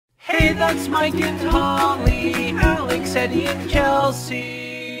Hey, that's Mike and Holly, Alex, Eddie, and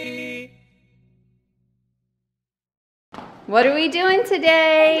Kelsey. What are we doing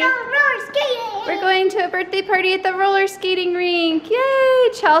today? Roller skating. We're going to a birthday party at the roller skating rink. Yay!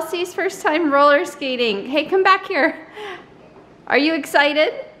 Chelsea's first time roller skating. Hey, come back here. Are you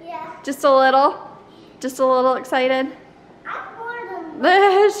excited? Yeah. Just a little? Just a little excited? I'm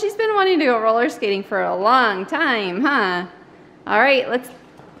bored. She's been wanting to go roller skating for a long time, huh? All right, let's,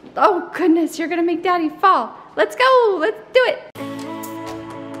 oh goodness, you're gonna make Daddy fall. Let's go, let's do it.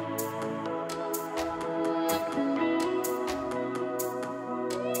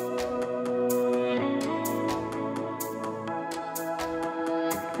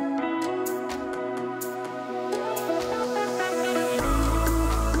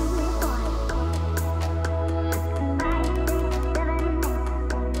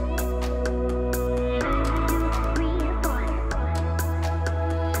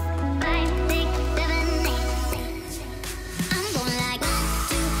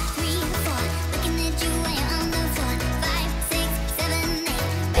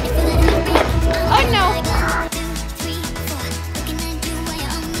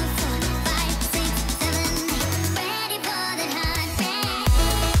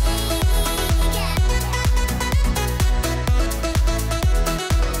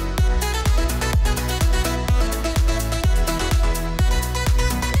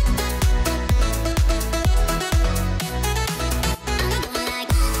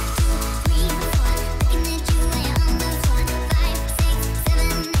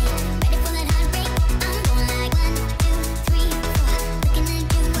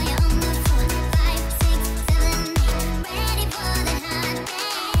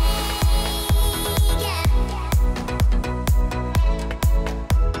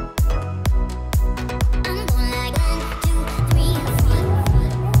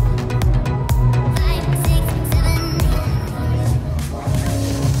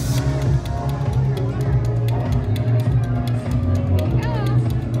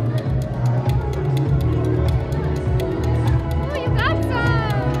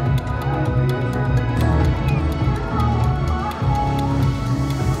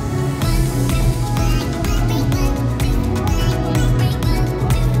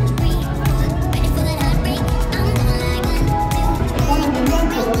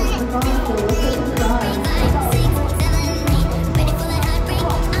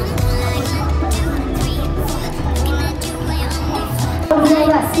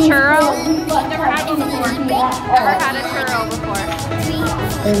 Churro? Never had one before. Never had a churro before.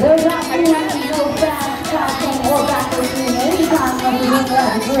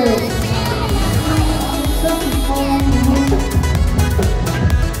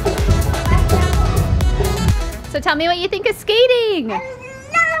 So tell me what you think of skating. I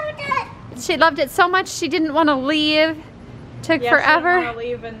loved it. She loved it so much she didn't want to leave. Took forever. She didn't want to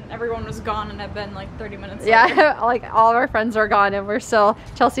leave and everyone was gone and had been like 30 minutes later. Yeah, like all of our friends were gone and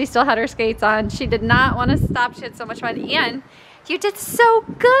Chelsea still had her skates on. She did not want to stop. She had so much fun. And you did so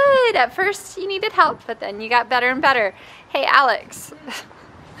good. At first you needed help, but then you got better and better. Hey, Alex,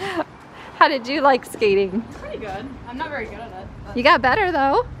 how did you like skating? Pretty good. I'm not very good at it. You got better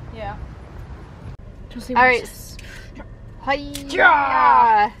though. Yeah. All right.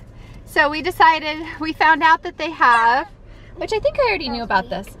 Yeah. So we found out that they have, which I think I already knew about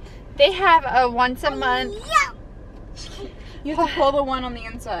this. They have a once a month. You have to pull the one on the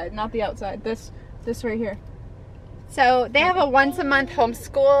inside, not the outside. This right here. So they have a once a month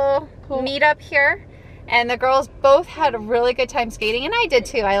homeschool meetup here, and the girls both had a really good time skating, and I did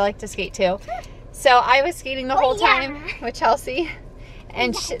too. I like to skate too. So I was skating the whole time with Chelsea,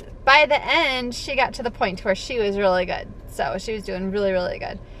 and by the end she got to the point where she was really good. So she was doing really, really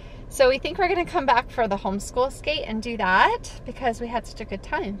good. So we think we're gonna come back for the homeschool skate and do that because we had such a good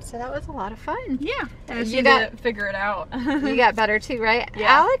time. So that was a lot of fun. Yeah. And you got to figure it out. You got better too, right?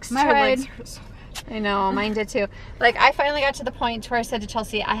 Yeah. Alex My tried. legs hurt so bad. I know, mine did too. Like I finally got to the point where I said to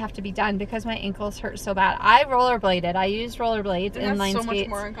Chelsea, I have to be done because my ankles hurt so bad. I rollerbladed. I used rollerblades, inline so skates. much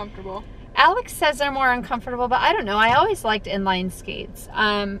more uncomfortable. Alex says they're more uncomfortable, but I don't know. I always liked inline skates.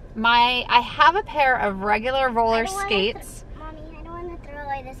 I have a pair of regular roller skates. Mommy, I don't want to throw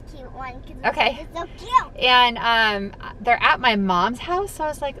away this cute one because Okay. it's so cute. And they're at my mom's house, so I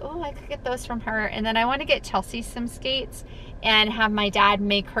was like, oh, I could get those from her. And then I want to get Chelsea some skates and have my dad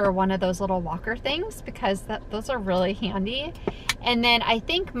make her one of those little walker things because those are really handy. And then I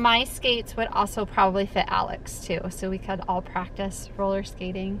think my skates would also probably fit Alex too, so we could all practice roller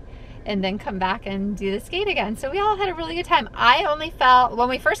skating and then come back and do the skate again. So we all had a really good time. I only fell, when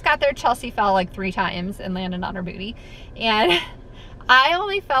we first got there, Chelsea fell like 3 times and landed on her booty. And I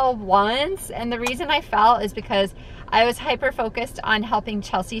only fell once, and the reason I fell is because I was hyper focused on helping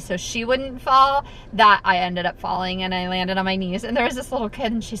Chelsea so she wouldn't fall, that I ended up falling and I landed on my knees. And there was this little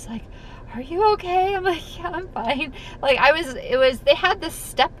kid and she's like, "Are you okay?" I'm like, "Yeah, I'm fine." Like they had this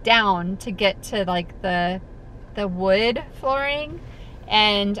step down to get to like the wood flooring,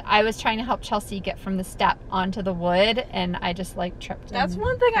 and I was trying to help Chelsea get from the step onto the wood, and I just like tripped. That's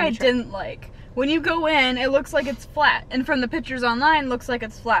one thing I didn't like. When you go in, it looks like it's flat, and from the pictures online, it looks like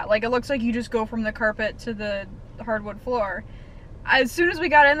it's flat. Like, it looks like you just go from the carpet to the hardwood floor. As soon as we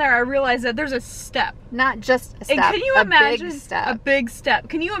got in there, I realized that there's a step. Not just a step, and can you imagine big step. a big step?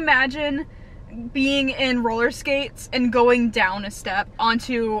 Can you imagine being in roller skates and going down a step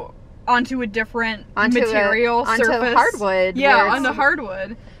onto a different material surface? Onto hardwood. Yeah, onto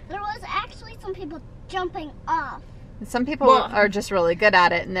hardwood. There was actually some people jumping off. Some people are just really good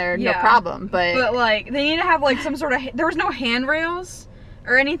at it and they're no problem, but like they need to have like some sort of, there was no handrails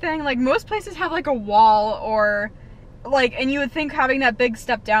or anything. Like most places have like a wall or like, and you would think having that big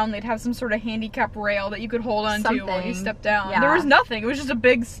step down, they'd have some sort of handicap rail that you could hold onto while you step down. Yeah. There was nothing. It was just a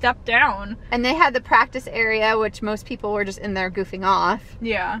big step down. And they had the practice area, which most people were just in there goofing off.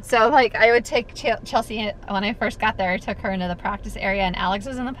 Yeah. So like I would take Chelsea, when I first got there, I took her into the practice area, and Alex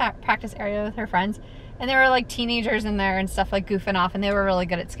was in the practice area with her friends. And there were like teenagers in there and stuff, like goofing off, and they were really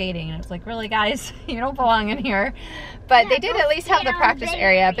good at skating. And it was like, really, guys, you don't belong in here. But they did at least have the practice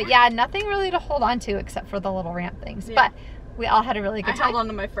area. But yeah, nothing really to hold on to except for the little ramp things. Yeah. But we all had a really good time. I held on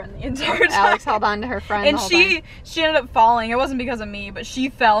to my friend the entire time. Alex held on to her friend. And she ended up falling. It wasn't because of me, but she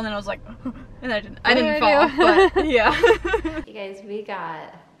fell, and then I was like, and I didn't fall. But yeah. You guys, we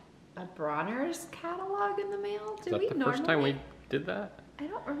got a Bronner's catalog in the mail. Is that the first time we did that? I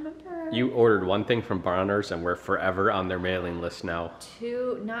don't remember. You ordered one thing from Bronner's and we're forever on their mailing list now.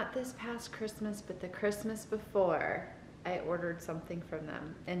 Not this past Christmas, but the Christmas before, I ordered something from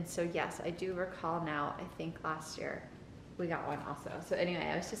them. And so yes, I do recall now, I think last year we got one also. So anyway,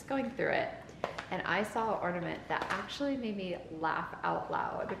 I was just going through it and I saw an ornament that actually made me laugh out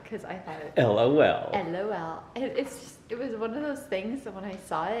loud because I thought it LOL. LOL. It was one of those things that when I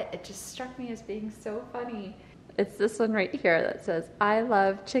saw it, it just struck me as being so funny. It's this one right here that says, "I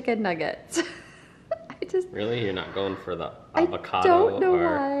love chicken nuggets." Really? You're not going for the avocado? I don't know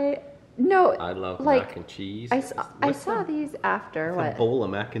why. No. I love like, mac and cheese. I saw these after what? A bowl of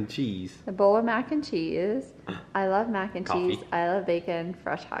mac and cheese. A bowl of mac and cheese. I love mac and cheese. I love bacon,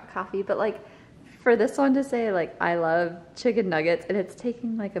 fresh hot coffee. But like, for this one to say like, "I love chicken nuggets," and it's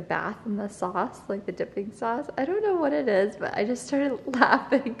taking like a bath in the sauce, like the dipping sauce. I don't know what it is, but I just started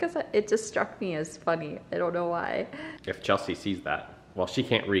laughing because it just struck me as funny. I don't know why. If Chelsea sees that, well, she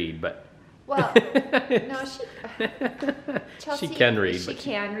can't read, but. Well, no, Chelsea, she can read. She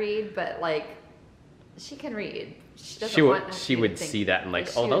can read, but like, she can read. She would see that and like,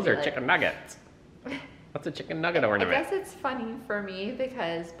 "Oh, those are chicken nuggets." What's a chicken nugget ornament? I guess it's funny for me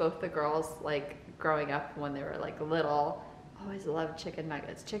because both the girls, like, growing up when they were, like, little, always loved chicken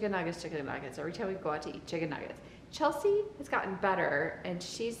nuggets. Chicken nuggets, chicken nuggets. Every time we go out to eat chicken nuggets. Chelsea has gotten better, and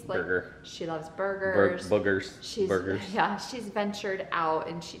she's, like, she loves burgers. Burgers. Yeah, she's ventured out,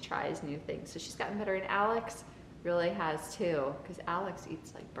 and she tries new things. So she's gotten better, and Alex really has, too, because Alex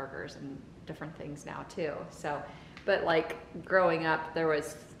eats, like, burgers and different things now, too. So, but, like, growing up, there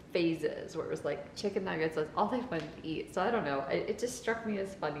was phases where it was like chicken nuggets was all they wanted to eat. So I don't know. It just struck me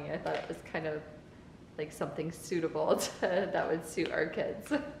as funny. I thought it was kind of like something suitable that would suit our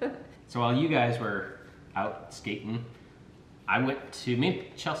kids. So while you guys were out skating, me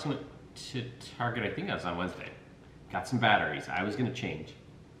and Chelsea went to Target, I think that was on Wednesday. Got some batteries. I was gonna change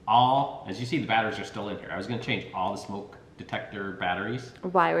as you see, the batteries are still in here. I was gonna change all the smoke detector batteries.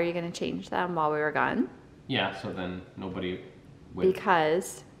 Why were you gonna change them while we were gone? Yeah, so then nobody would.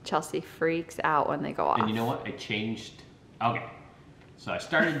 Because Chelsea freaks out when they go off. And you know what? I changed. Okay. So I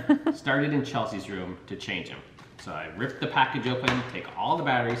started in Chelsea's room to change them. So I ripped the package open, take all the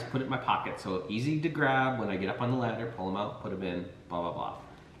batteries, put it in my pocket, so easy to grab when I get up on the ladder, pull them out, put them in, blah, blah, blah.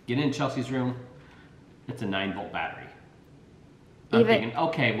 Get in Chelsea's room, it's a 9-volt battery. I'm thinking,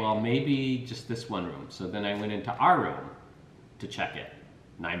 okay, well, maybe just this one room. So then I went into our room to check it,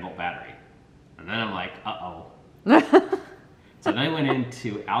 9-volt battery. And then I'm like, uh-oh. So then I went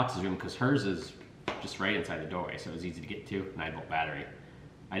into Alex's room because hers is just right inside the doorway, so it was easy to get to, 9-volt battery.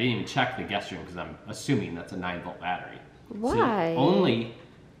 I didn't even check the guest room because I'm assuming that's a 9-volt battery. Why? So only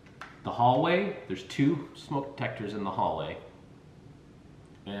the hallway, there's 2 smoke detectors in the hallway,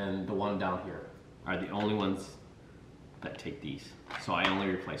 and the one down here are the only ones that take these. So I only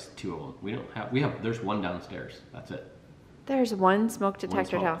replaced 2 of them. There's one downstairs, that's it. There's one smoke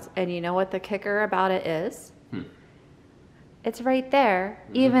detector downstairs, and you know what the kicker about it is? It's right there,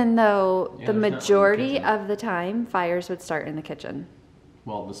 even though Yeah, the there's not one in the majority kitchen. of the time fires would start in the kitchen.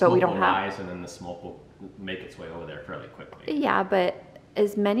 Well, the But smoke we will don't have- rise and then the smoke will make its way over there fairly quickly. Yeah, but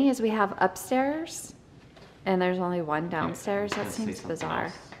as many as we have upstairs, and there's only one downstairs, I that was gonna say seems something bizarre.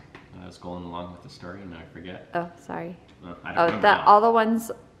 else. I was going along with the story and I forget. Oh, sorry. I don't Oh, remember that now. all the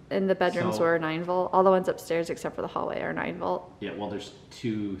ones in the bedrooms So- were 9 volt. All the ones upstairs except for the hallway are 9 volt. Yeah, well, there's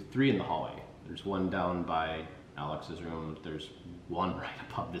 3 in the hallway. There's one down by Alex's room. There's one right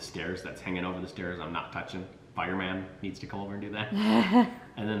above the stairs that's hanging over the stairs. I'm not touching. Fireman needs to come over and do that.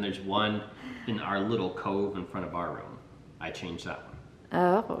 And then there's one in our little cove in front of our room. I changed that one.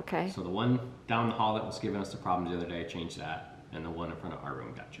 Oh, okay. So the one down the hall that was giving us the problems the other day, I changed that. And the one in front of our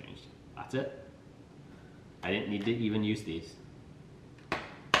room got changed. That's it. I didn't need to even use these.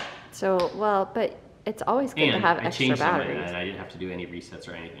 So, well, but it's always good to And have I extra changed them batteries. and I didn't have to do any resets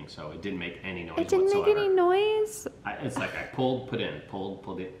or anything, so it didn't make any noise It didn't whatsoever. make any noise? It's like I pulled, put in,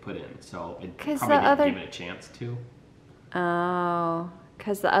 pulled it, put in. So it 'Cause probably the didn't other- give it a chance to. Oh,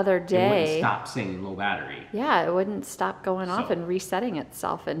 because the other It wouldn't day... stop saying low battery. Yeah, it wouldn't stop going off So- and resetting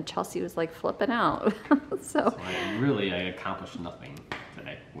itself, and Chelsea was like flipping out. so, So I accomplished nothing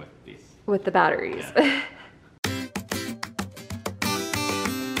today with these. with the batteries. Yeah.